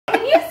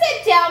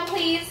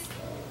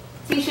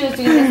See, she was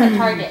doing this at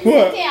Target.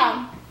 Sit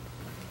down.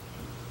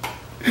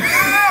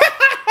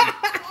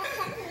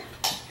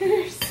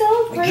 You're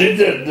so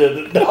pretty.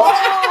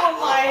 Oh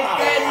my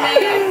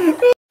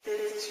goodness.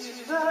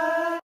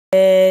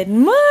 Good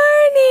morning.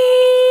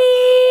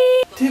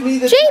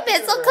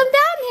 Jabez, will come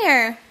down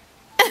here.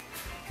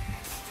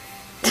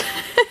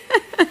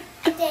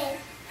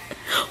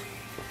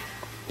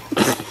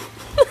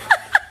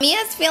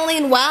 Mia's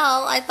feeling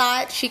well. I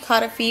thought she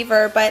caught a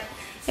fever, but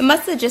it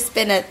must have just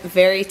been a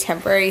very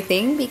temporary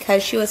thing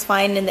because she was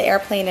fine in the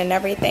airplane and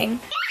everything.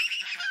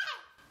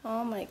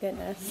 Oh my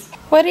goodness.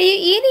 What are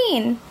you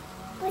eating?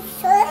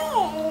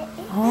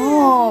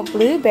 Oh,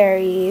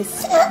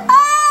 blueberries.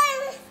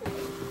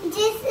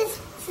 This is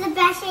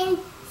Sebastian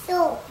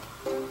soup.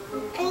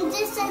 And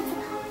this is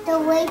the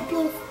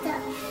wiping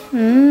stuff.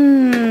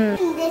 Mmm.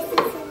 And this is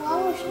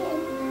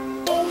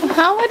lotion.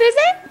 How, what is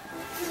it?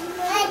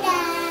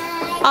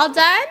 Bye-bye. All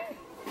done?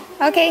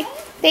 Okay,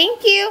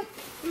 thank you.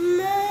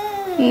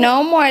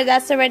 No more,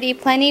 that's already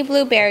plenty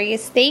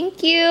blueberries.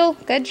 Thank you,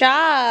 good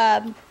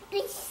job.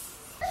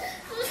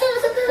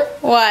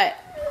 What?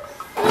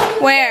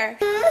 Where?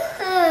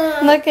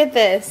 Look at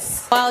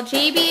this. While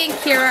JB and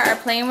Kira are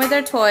playing with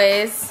their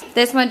toys,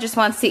 this one just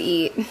wants to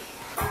eat.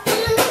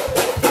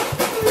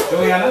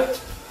 Juliana?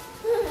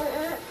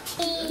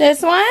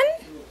 This one?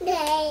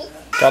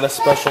 Got a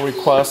special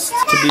request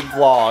to be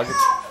vlogged.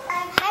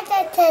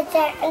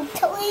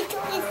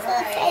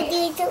 I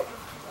need to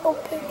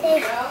open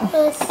this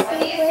and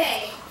see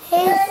what's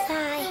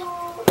inside.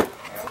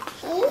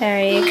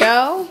 There you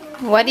go.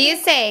 What do you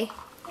say?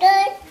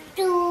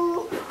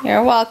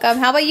 You're welcome.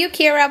 How about you,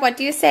 Kira? What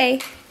do you say?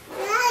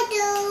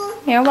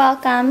 You're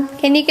welcome.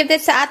 Can you give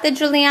this to Ate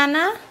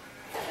Juliana?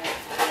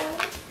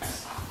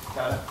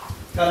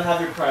 Gotta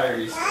have your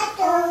priorities.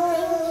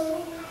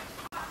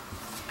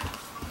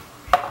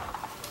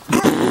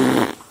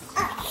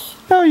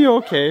 Are you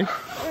okay?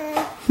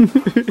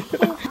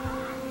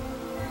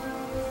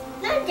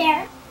 Not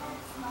there.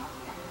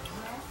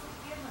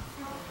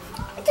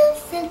 I don't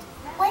sit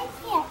right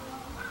here.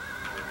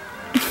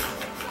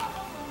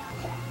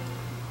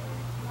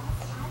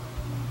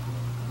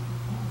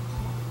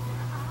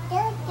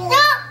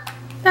 No!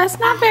 That's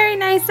not very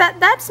nice.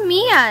 That's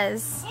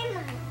Mia's.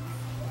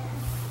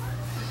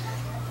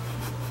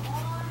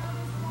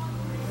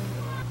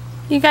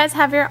 You guys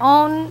have your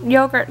own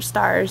yogurt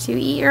stars. You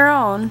eat your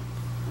own.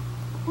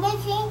 We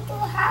need to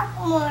have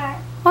more.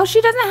 Oh,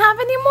 she doesn't have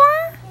any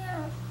more?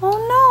 Yeah. Oh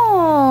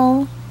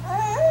no.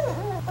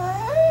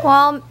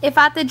 Well, if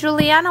Ate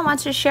Juliana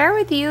wants to share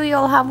with you,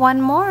 you'll have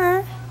one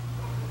more.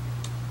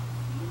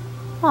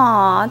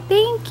 Aw,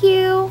 thank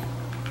you.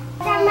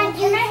 Grandma,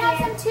 can I have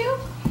some too?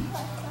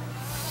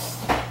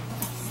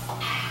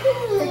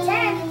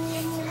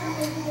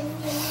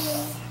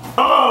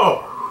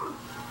 Oh,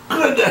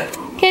 goodness.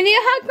 Can you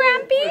hug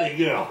Grampy? There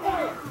you go.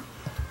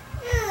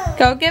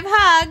 Go give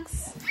hugs.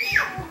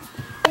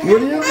 What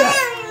do you got?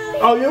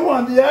 Oh, you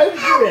want the ice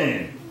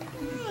cream?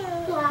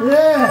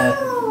 Yeah.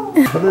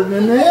 Put it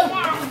in there.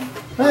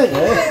 Hey,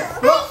 there.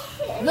 Look.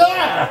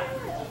 Yeah.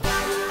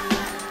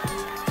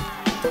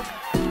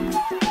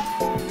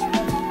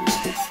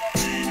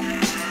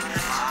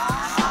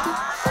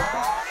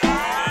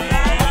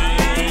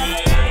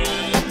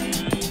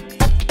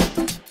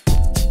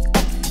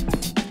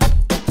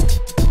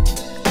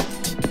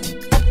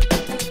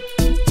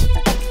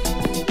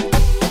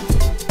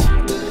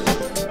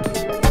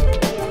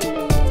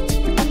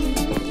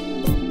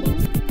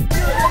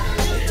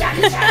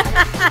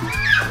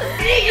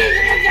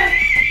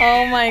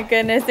 Oh my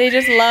goodness, they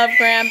just love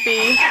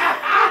Grampy.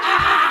 That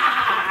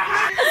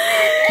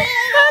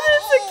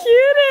is the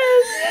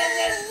cutest.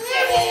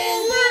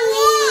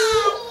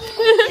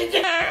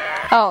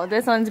 Oh,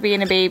 this one's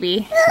being a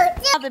baby.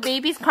 Oh, the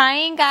baby's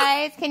crying,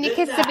 guys. Can you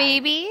kiss the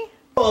baby?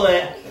 Pull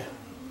it.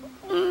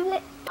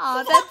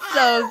 Oh, that's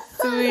so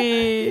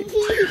sweet.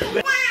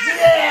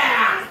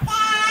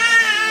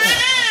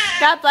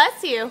 God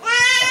bless you.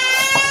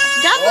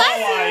 God bless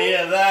you. Oh, I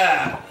hear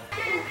that.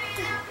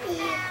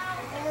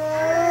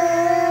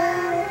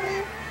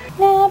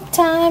 Nap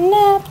time,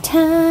 nap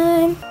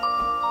time.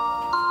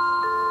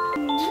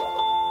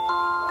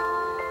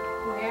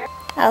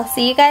 I'll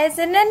see you guys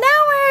in an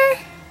hour.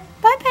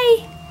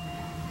 Bye-bye.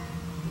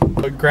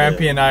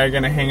 Grampy and I are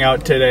gonna hang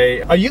out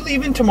today. Are you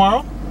leaving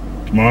tomorrow?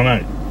 Tomorrow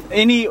night.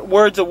 Any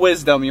words of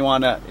wisdom you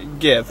wanna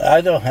give?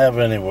 I don't have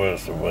any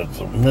words of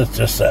wisdom. It's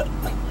just that.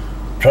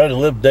 Try to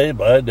live day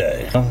by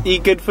day.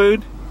 Eat good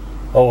food?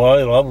 Oh,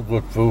 I love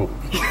good food.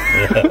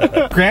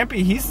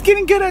 Grampy, he's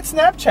getting good at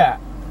Snapchat.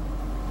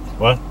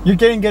 What? You're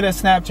getting good at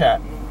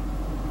Snapchat.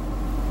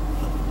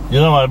 You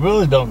know, I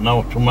really don't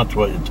know too much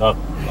what you're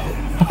talking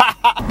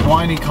about.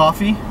 Want any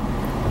coffee?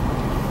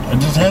 I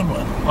just had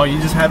one. Oh, you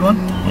just had one?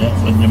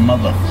 Yeah, with your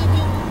mother.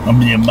 I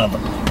mean your mother.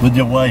 With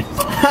your wife.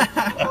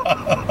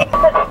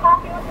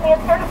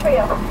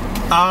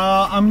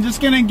 I'm just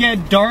gonna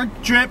get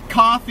dark drip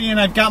coffee and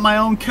I've got my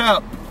own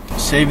cup.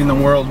 Saving the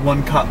world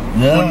one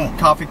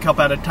coffee cup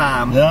at a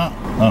time. Yeah,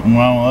 nothing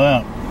wrong with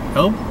that.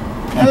 Oh,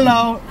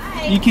 Hello.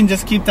 Hi. You can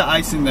just keep the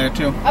ice in there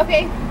too.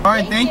 Okay. All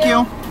right, thank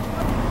you.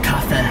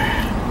 Coffee.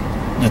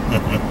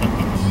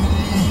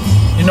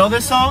 You know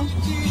this song?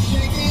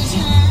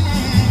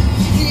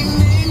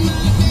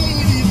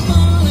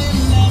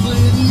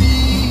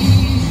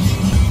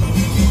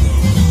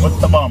 What's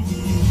the bump?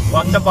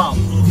 What the bump?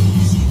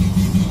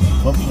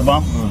 What's the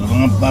bump?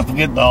 I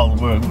forget all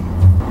the words.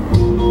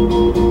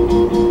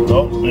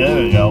 Oh,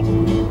 there we go.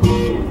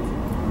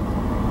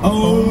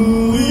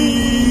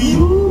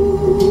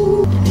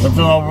 That's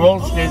an old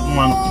roller skating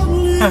one.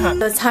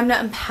 So it's time to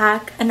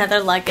unpack another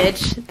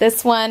luggage.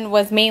 This one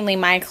was mainly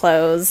my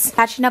clothes.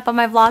 Catching up on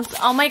my vlogs.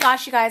 Oh my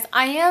gosh, you guys,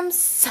 I am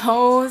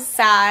so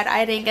sad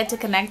I didn't get to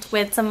connect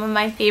with some of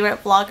my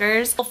favorite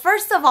vloggers. Well,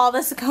 first of all, the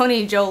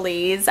Saucony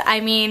Jolies. I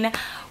mean,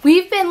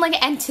 we've been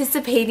like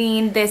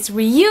anticipating this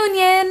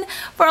reunion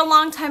for a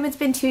long time. It's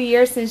been 2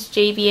 years since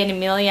JB and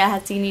Amelia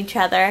had seen each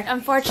other.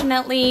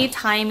 Unfortunately,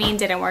 timing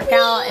didn't work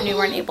out and we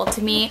weren't able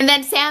to meet. And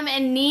then Sam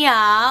and Nia,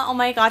 oh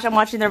my gosh, I'm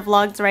watching their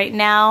vlogs right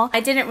now. I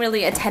didn't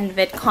really attend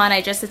VidCon,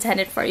 I just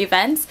attended for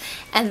events,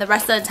 and the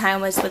rest of the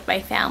time was with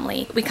my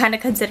family. We kind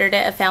of considered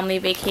it a family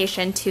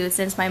vacation too,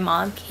 since my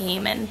mom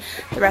came and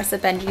the rest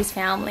of Benji's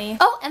family.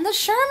 Oh, and the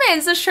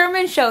Shermans, the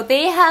Sherman Show.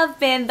 They have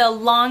been the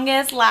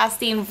longest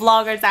lasting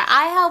vloggers that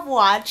I have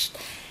watched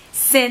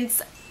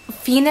since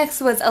Phoenix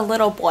was a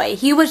little boy.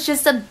 He was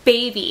just a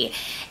baby,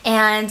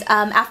 and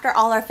after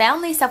all our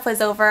family stuff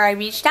was over, I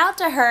reached out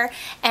to her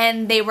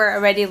and they were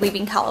already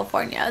leaving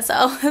California,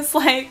 so it's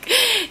like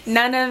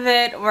none of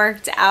it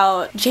worked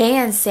out. Jay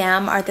and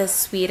Sam are the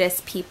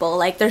sweetest people.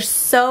 Like, they're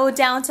so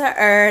down to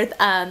earth.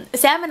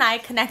 Sam and I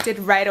connected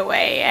right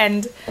away,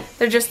 and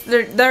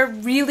they're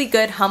really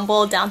good,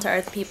 humble, down to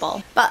earth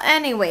people. But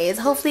anyways,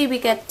 hopefully we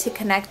get to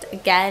connect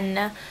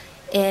again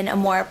in a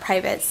more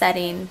private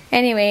setting.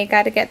 Anyway,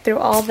 gotta get through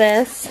all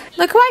this.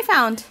 Look who I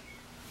found.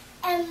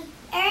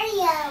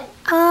 Ariel.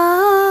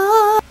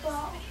 Oh.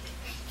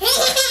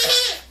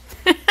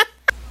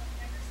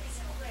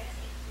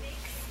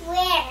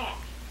 Where?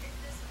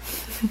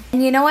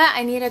 And you know what?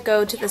 I need to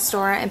go to the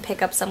store and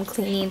pick up some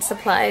cleaning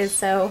supplies,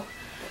 so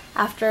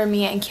after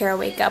Mia and Kira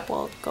wake up,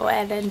 we'll go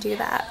ahead and do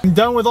that. I'm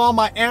done with all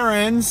my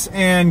errands,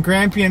 and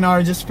Grampy and I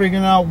are just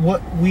figuring out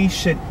what we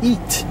should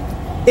eat,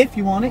 if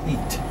you want to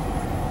eat.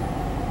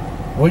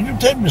 Well, you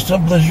take me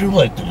someplace you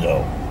like to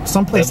go.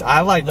 Someplace I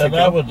like to go.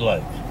 That I would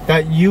like.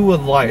 That you would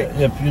like.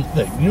 If you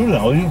think, you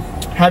know, you.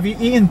 Have you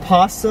eaten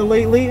pasta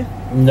lately?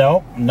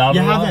 No, not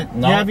you at all. haven't.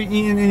 No. You haven't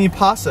eaten any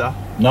pasta.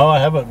 No, I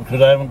haven't,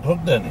 because I haven't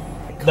cooked any.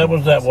 That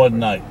was that one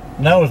night.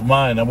 And that was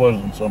mine. That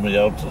wasn't somebody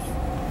else's.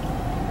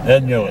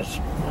 And yours.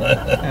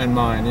 And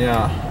mine,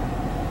 yeah.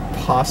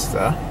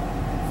 Pasta.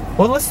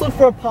 Well, let's look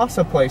for a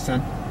pasta place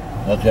then.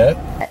 Okay.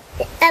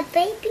 A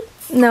baby?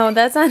 No,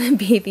 that's not a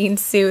bathing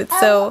suit.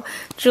 So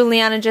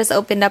Juliana just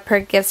opened up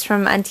her gifts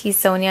from Auntie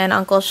Sonia and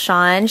Uncle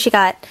Sean. She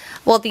got,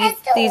 well, these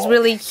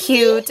really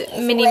cute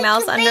Minnie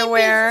Mouse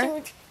underwear.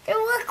 They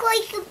look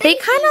like a baby. They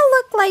kind of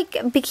look like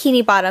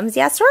bikini bottoms.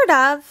 Yeah, sort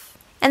of.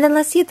 And then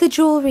let's see the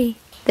jewelry.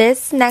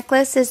 This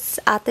necklace is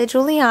at the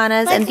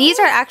Juliana's, and these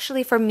are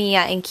actually for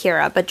Mia and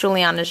Kira, but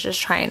Juliana's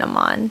just trying them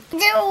on.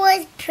 That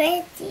was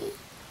pretty.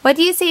 What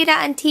do you say to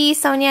Auntie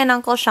Sonia and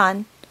Uncle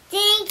Sean?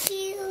 Thank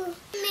you.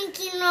 I'm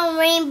making a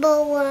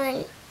rainbow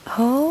one.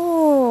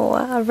 Oh,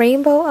 a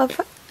rainbow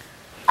of...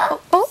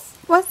 Oh,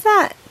 what's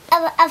that?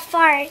 A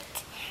fart.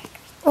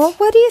 Well,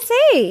 what do you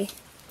say?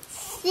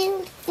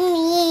 Suit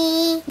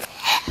me.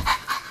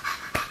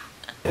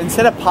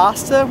 Instead of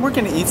pasta, we're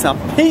gonna eat some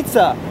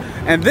pizza.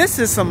 And this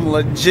is some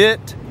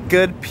legit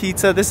good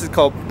pizza. This is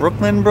called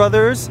Brooklyn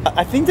Brothers.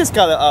 I think this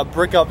got a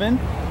brick oven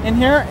in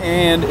here,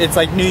 and it's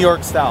like New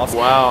York style.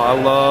 Wow, I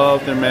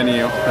love their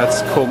menu. That's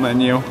a cool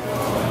menu.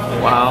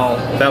 Wow,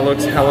 that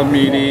looks hella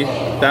meaty.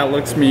 That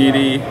looks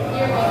meaty.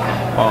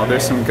 Oh,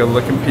 there's some good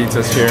looking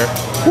pizzas here.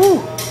 Woo!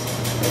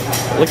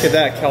 Look at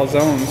that,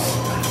 calzones.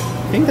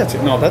 I think that's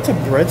it. No, that's a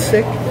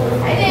breadstick.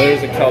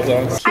 There's a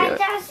calzone. I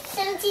got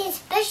something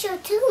special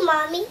too,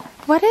 Mommy.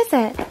 What is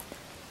it?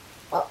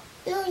 Oh,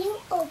 no, you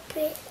open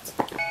it.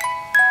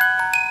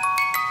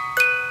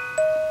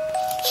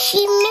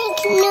 She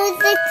makes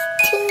music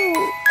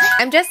too.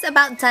 I'm just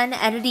about done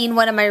editing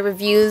one of my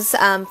reviews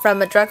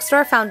from a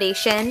drugstore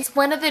foundation. It's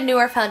one of the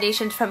newer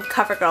foundations from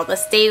CoverGirl, the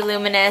Stay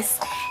Luminous,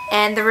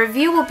 and the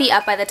review will be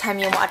up by the time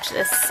you watch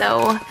this,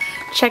 so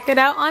check it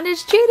out on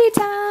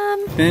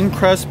Itsjudytime. Thin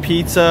crust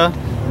pizza.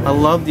 I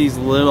love these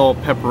little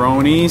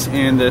pepperonis,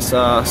 and this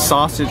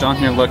sausage on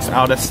here looks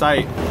out of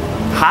sight.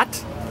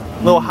 Hot?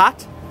 A little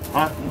hot?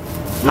 Hot.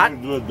 Hot? Very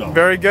good, though.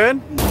 Very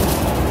good?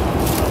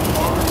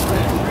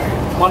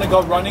 Want to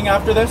go running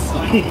after this?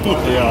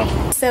 Yeah.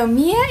 So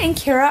Mia and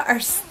Kira are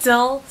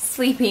still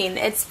sleeping.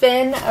 It's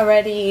been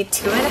already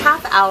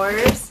 2.5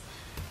 hours.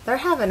 They're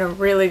having a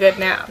really good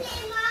nap.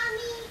 Hey,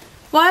 Mommy.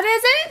 What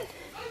is it?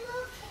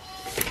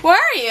 Where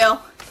are you?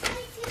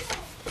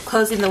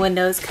 Closing the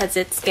windows because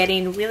it's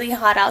getting really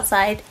hot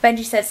outside.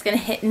 Benji said it's gonna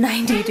hit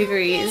 90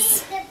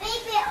 degrees. The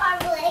baby are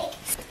awake.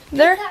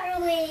 They're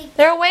awake.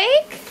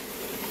 awake?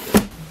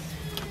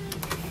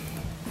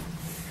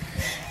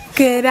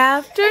 Good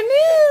afternoon.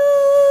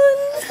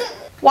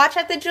 Watch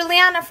at the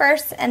Juliana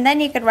first, and then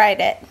you could ride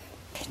it.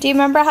 Do you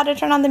remember how to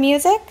turn on the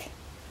music?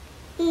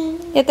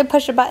 You have to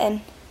push a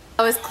button.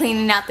 I was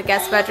cleaning out the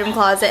guest bedroom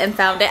closet and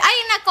found it.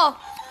 Ay, nako!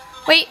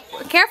 Wait,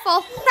 careful.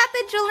 Thank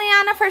the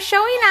Juliana for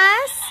showing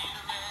us.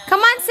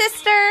 Come on,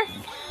 sister.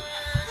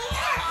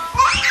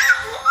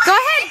 Go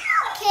ahead.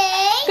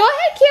 Okay. Go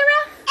ahead,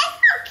 Kira.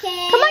 It's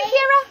okay. Come on,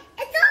 Kira.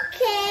 It's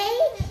okay.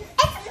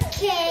 It's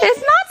okay.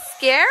 It's not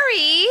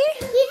scary.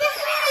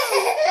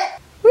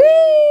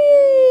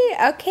 Whee!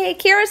 Okay,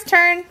 Kira's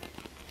turn.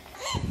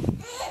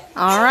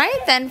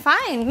 Alright, then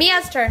fine.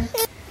 Mia's turn.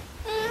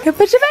 Go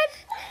push your bed.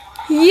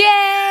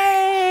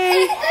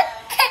 Yay!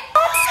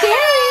 Not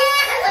scary.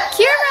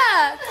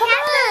 Kira, come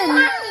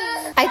on.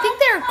 I think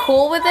they were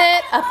cool with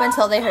it up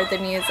until they heard the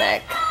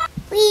music.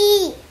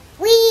 Where's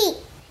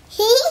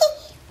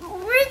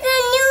the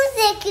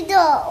music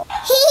though?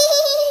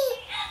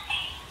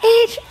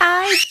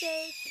 H-I-J-K-L-M-N-O-P.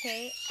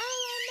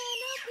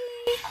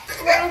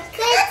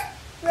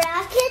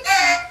 Rocket.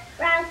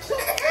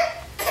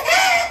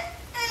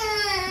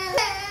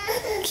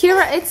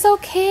 Kira, it's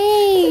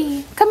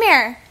okay. Come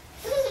here.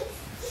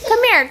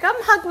 Come here. Come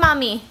hug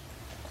mommy.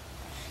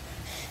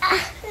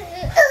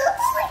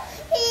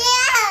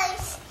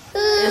 Yes.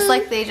 It's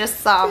like they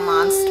just saw a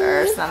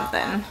monster or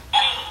something.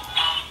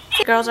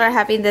 The girls are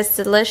having this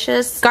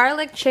delicious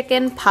garlic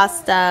chicken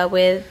pasta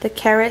with the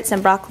carrots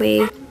and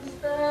broccoli.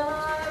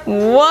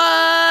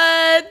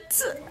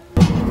 What?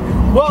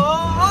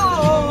 Whoa!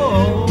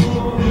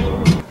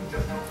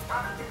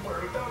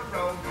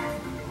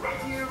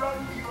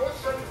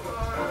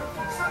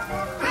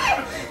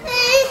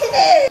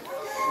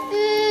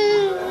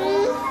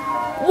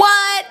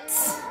 What?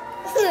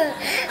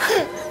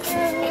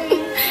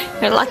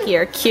 You're lucky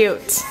you're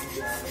cute.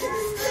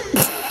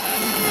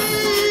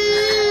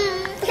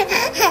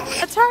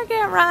 A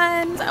Target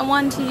run. I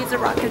wanted to use a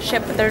rocket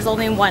ship, but there's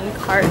only one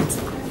cart.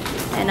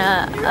 And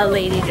a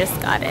lady just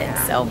got it,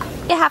 so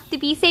you have to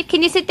be safe.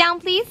 Can you sit down,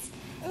 please?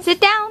 Sit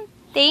down.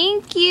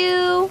 Thank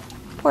you.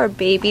 Poor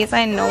babies.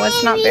 I know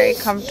it's not very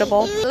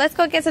comfortable. Let's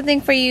go get something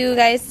for you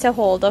guys to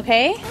hold,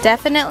 okay?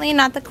 Definitely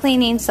not the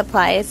cleaning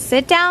supplies.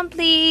 Sit down,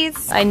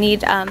 please. I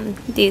need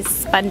these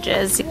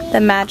sponges,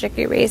 the magic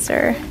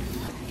eraser.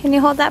 Can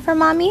you hold that for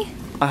mommy?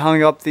 I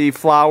hung up the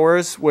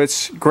flowers,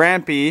 which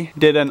Grampy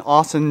did an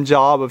awesome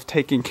job of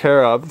taking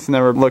care of. It's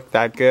never looked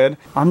that good.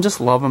 I'm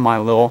just loving my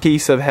little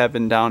piece of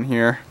heaven down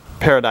here.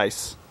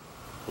 Paradise.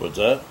 What's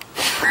that?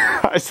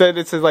 I said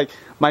it's like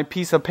my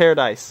piece of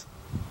paradise.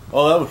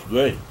 Oh, that was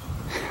great.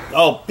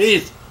 Oh,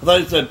 peace. I thought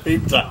you said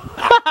pizza.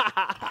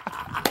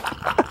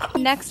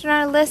 Next on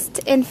our list,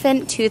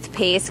 infant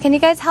toothpaste. Can you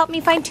guys help me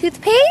find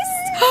toothpaste?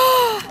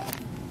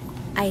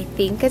 I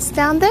think it's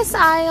down this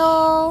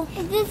aisle.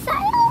 Is this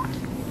aisle?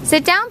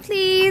 Sit down,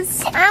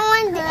 please. I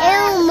want the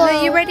Elmo.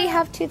 No, you already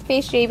have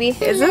toothpaste, JB.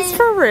 Is this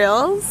for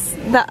reals?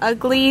 The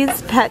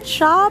Uglies Pet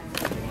Shop?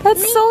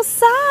 That's so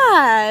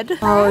sad.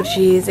 Oh,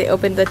 geez, they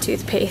opened the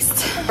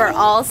toothpaste. We're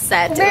all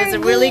set. It was a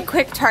really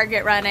quick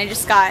Target run. I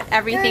just got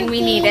everything we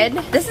needed.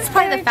 This is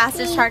probably the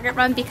fastest Target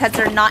run because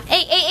they're not...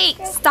 Hey,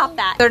 stop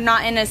that. They're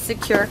not in a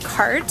secure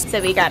cart, so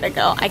we gotta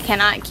go. I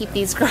cannot keep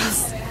these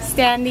girls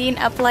standing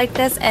up like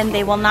this, and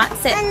they will not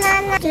sit.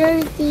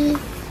 Dirty.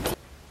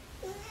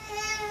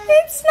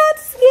 It's not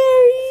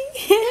scary.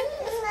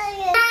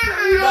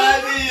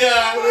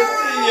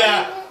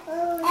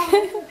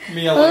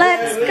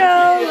 Let's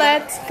go,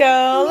 let's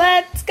go,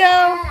 let's go.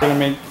 I'm gonna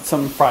make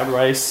some fried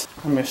rice.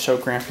 I'm gonna show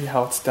Grampy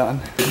how it's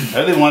done.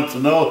 Eddie wants to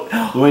know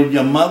the way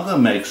your mother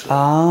makes it.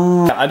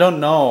 I don't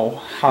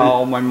know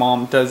how my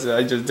mom does it.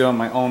 I just do it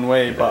my own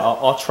way, but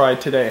I'll try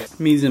today.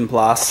 Mise en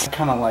place. I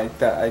kind of like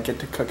that I get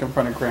to cook in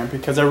front of Grampy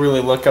because I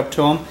really look up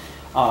to him.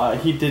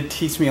 He did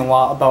teach me a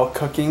lot about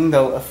cooking,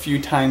 though a few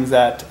times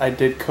that I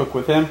did cook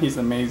with him. He's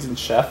an amazing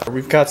chef.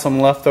 We've got some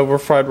leftover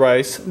fried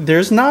rice.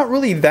 There's not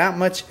really that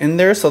much in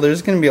there, so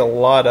there's going to be a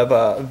lot of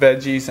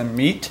veggies and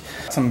meat.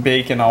 Some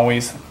bacon,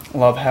 always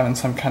love having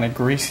some kind of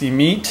greasy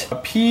meat.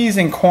 Peas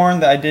and corn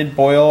that I did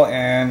boil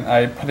and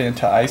I put it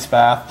into ice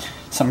bath.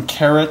 Some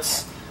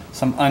carrots,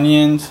 some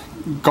onions,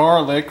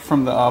 garlic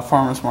from the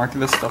farmer's market.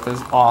 This stuff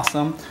is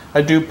awesome.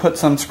 I do put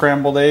some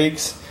scrambled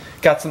eggs.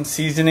 Got some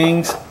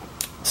seasonings.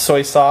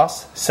 Soy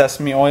sauce,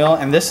 sesame oil,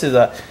 and this is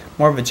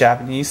more of a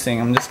Japanese thing.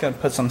 I'm just gonna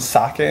put some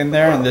sake in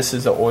there, and this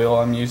is the oil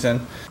I'm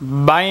using.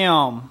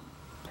 Bam!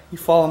 You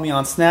follow me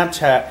on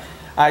Snapchat,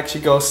 I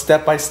actually go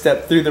step by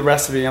step through the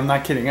recipe. I'm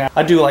not kidding.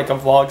 I do like a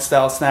vlog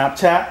style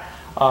Snapchat.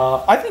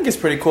 I think it's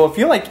pretty cool. If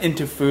you're like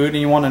into food and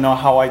you want to know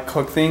how I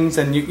cook things,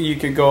 then you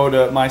could go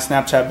to my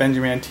Snapchat,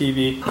 Benjamin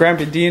TV.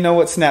 Grandpa, do you know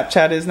what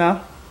Snapchat is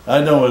now?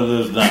 I know what it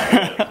is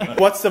now.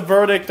 What's the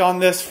verdict on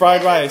this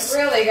fried rice?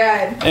 Really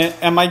good.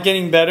 Am I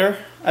getting better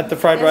at the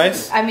fried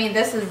rice?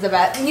 This is the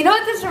best. You know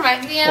what this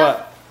reminds me of?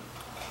 What?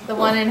 The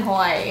one in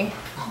Hawaii.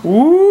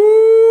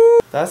 Ooh,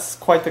 that's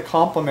quite the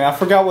compliment. I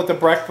forgot what the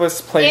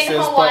breakfast place is,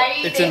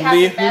 Hawaii, but it's they in have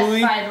the best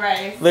Lihui. fried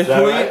rice.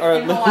 Lihui or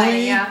In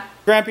Hawaii, yeah.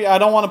 Grampy, I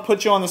don't want to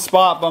put you on the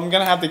spot, but I'm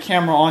gonna have the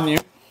camera on you.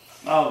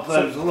 Oh,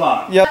 thanks a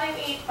lot. Yep. Let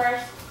me eat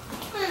first.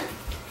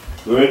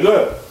 Very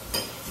good.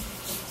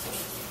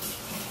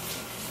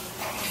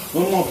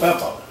 One more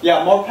pepper.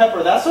 Yeah, more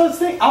pepper. That's what I was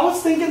thinking. I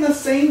was thinking the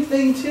same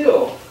thing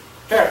too.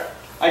 Here,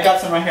 I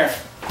got some right here.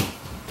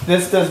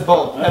 This does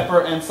both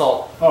pepper and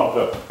salt. Oh,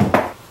 good.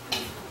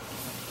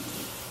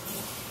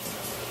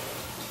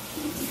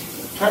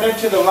 Turn it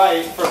to the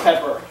right for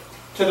pepper.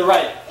 To the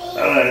right.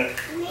 Alright.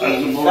 I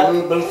can put a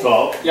little bit of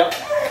salt. Yep.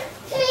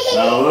 And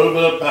a little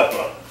bit of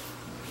pepper.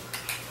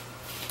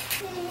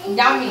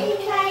 Yummy.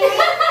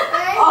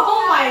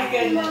 Oh my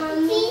goodness.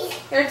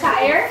 You're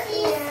tired?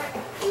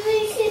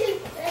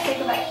 Take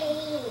a bite.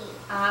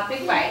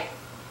 Big bite.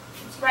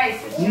 It's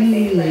rice. It's your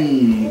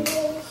favorite.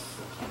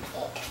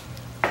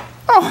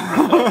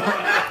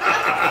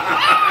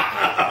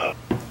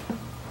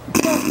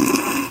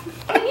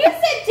 Can you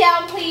sit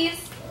down, please?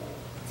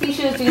 See,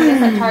 she was doing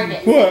this at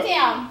Target. Sit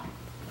down.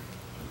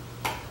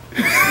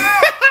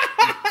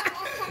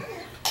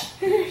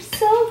 You're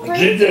so great.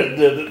 She just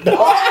did it.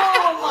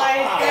 Oh my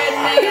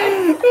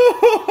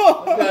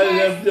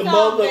goodness.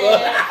 Both of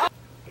us.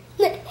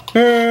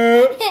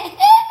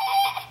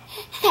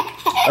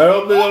 I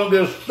hope they don't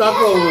get stuck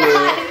over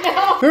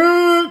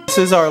there. This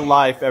is our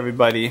life,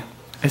 everybody.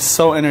 It's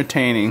so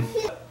entertaining.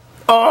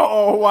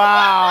 Oh,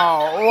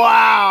 wow.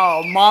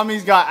 Wow.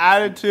 Mommy's got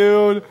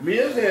attitude.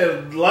 Mia's hair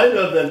is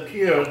lighter than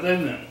Kira's,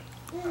 isn't it?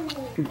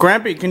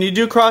 Grampy, can you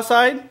do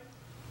cross-eyed?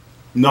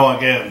 No, I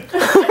can't.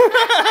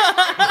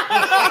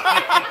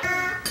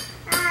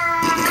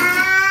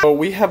 So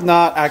we have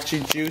not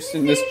actually juiced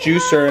in this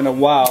juicer in a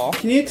while.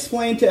 Can you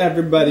explain to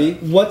everybody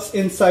what's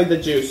inside the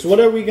juice? What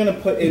are we going to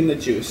put in the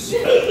juice?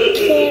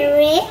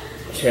 Carrot.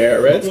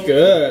 Carrots,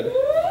 good.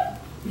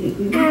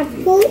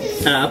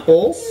 Apples.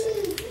 Apples.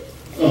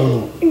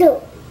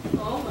 No.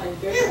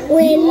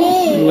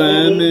 Lemon.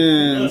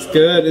 Lemons,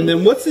 good. And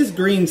then what's this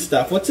green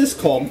stuff? What's this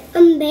called?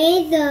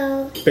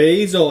 Basil.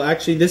 Basil.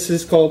 Actually, this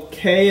is called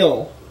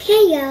kale.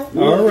 Kale.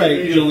 All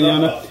right,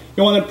 Juliana.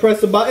 You want to press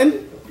the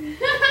button?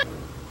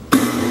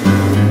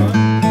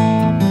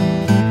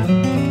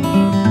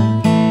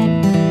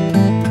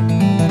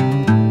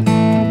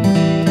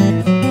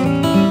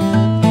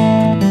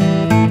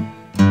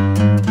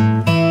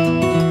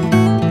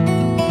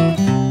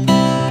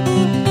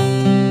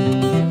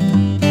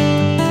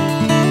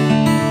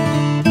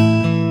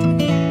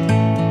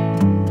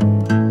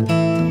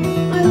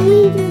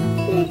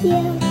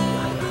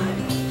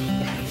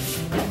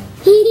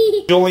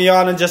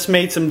 Juliana just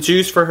made some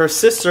juice for her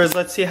sisters.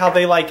 Let's see how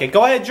they like it.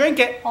 Go ahead, drink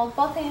it. Hold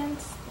both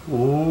hands.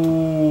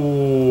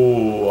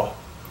 Ooh.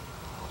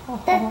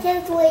 That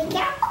just wake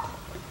up.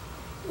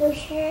 You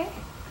sure?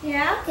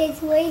 Yeah?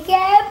 Just wake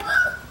up.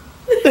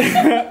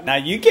 Now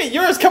you get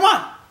yours. Come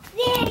on.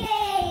 Yay!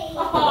 I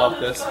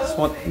love this.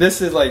 This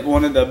is like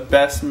one of the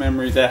best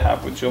memories I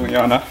have with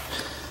Juliana.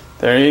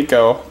 There you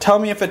go. Tell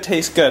me if it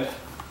tastes good.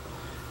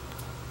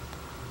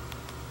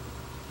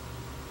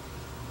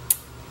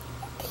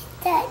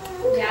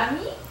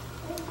 Yummy?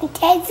 It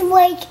tastes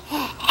like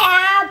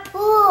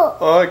apple.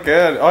 Oh,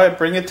 good. All right,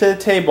 bring it to the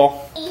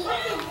table.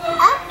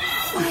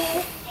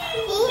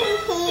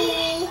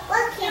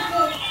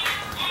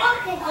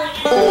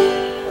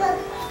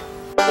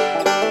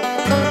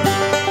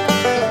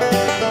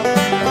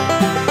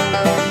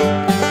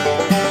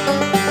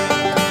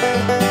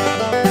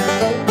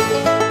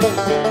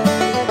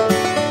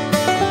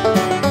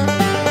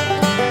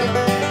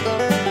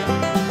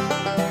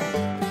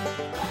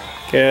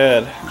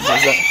 Good.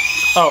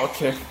 Oh,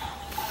 okay.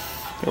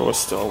 There was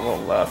still a little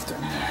left in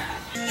there.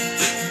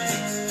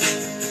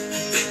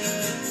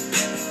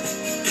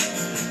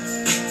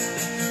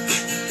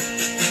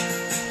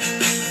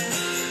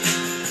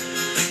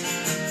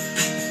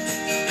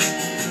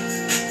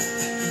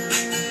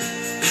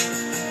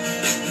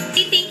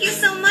 Thank you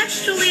so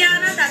much,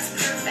 Juliana. That's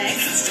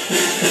perfect.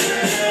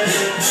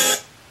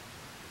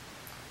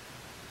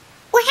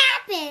 What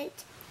happened?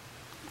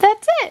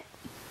 That's it.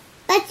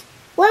 Let's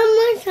one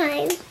more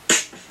time.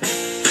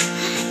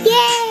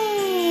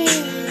 Yay!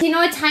 Do you know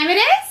what time it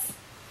is?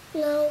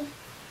 No.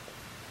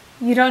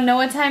 You don't know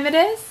what time it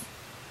is?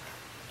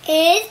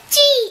 It's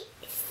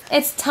cheese.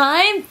 It's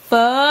time for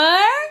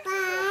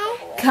Bye.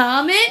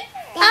 comment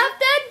of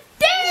the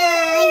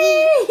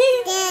day.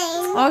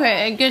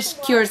 Okay, I guess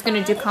Kira's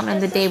gonna do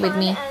comment of the day with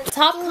me.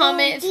 Top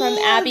comment from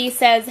Abby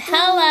says,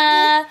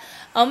 "Hella.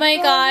 Oh my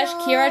gosh,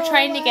 Kira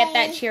trying to get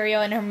that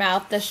Cheerio in her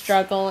mouth. The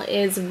struggle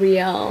is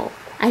real.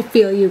 I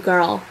feel you,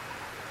 girl."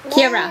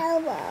 Kira.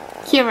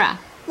 Kira.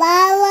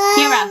 Kira.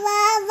 Kira.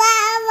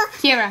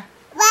 Kira.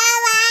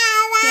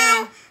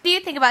 What do you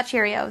think about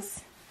Cheerios?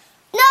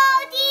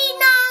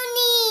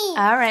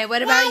 All right,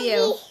 what about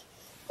you?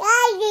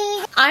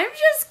 I'm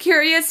just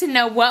curious to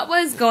know what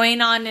was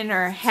going on in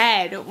her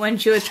head when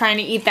she was trying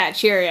to eat that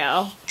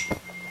Cheerio.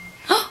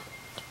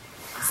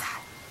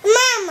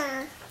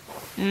 Mama.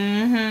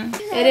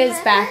 It is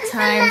back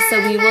time,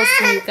 so we will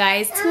see you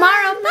guys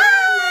tomorrow.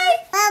 Bye.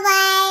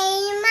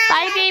 Bye-bye.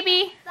 Bye,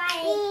 baby.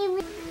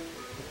 Bye.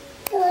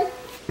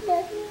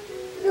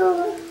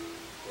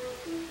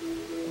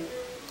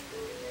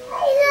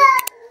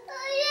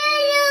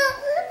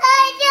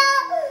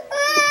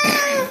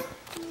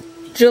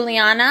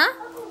 Juliana,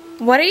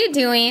 what are you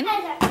doing?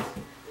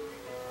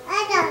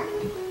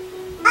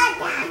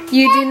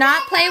 You do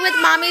not play with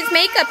mommy's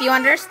makeup, you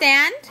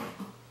understand?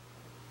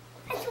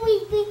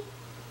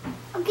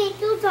 Okay,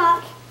 do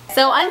talk.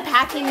 So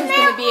unpacking is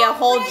going to be a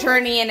whole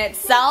journey in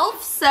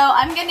itself, so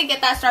I'm going to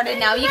get that started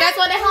now. You guys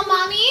want to help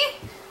mommy?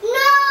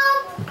 No.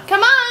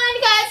 Come on,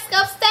 you guys,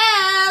 go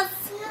upstairs.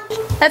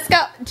 Let's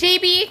go.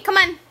 JB, come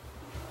on.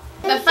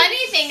 The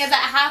funny thing is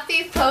that half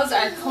these clothes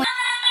are clean.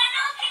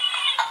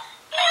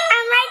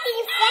 I'm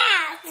writing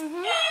fast.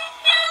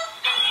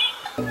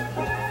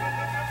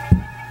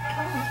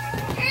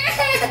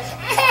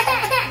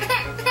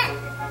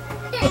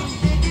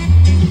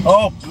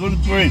 Oh,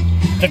 good grief.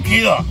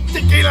 Tequila.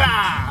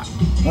 Tequila!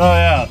 Oh,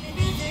 yeah.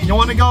 You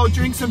want to go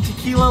drink some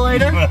tequila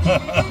later?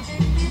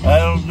 I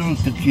don't do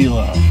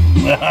tequila.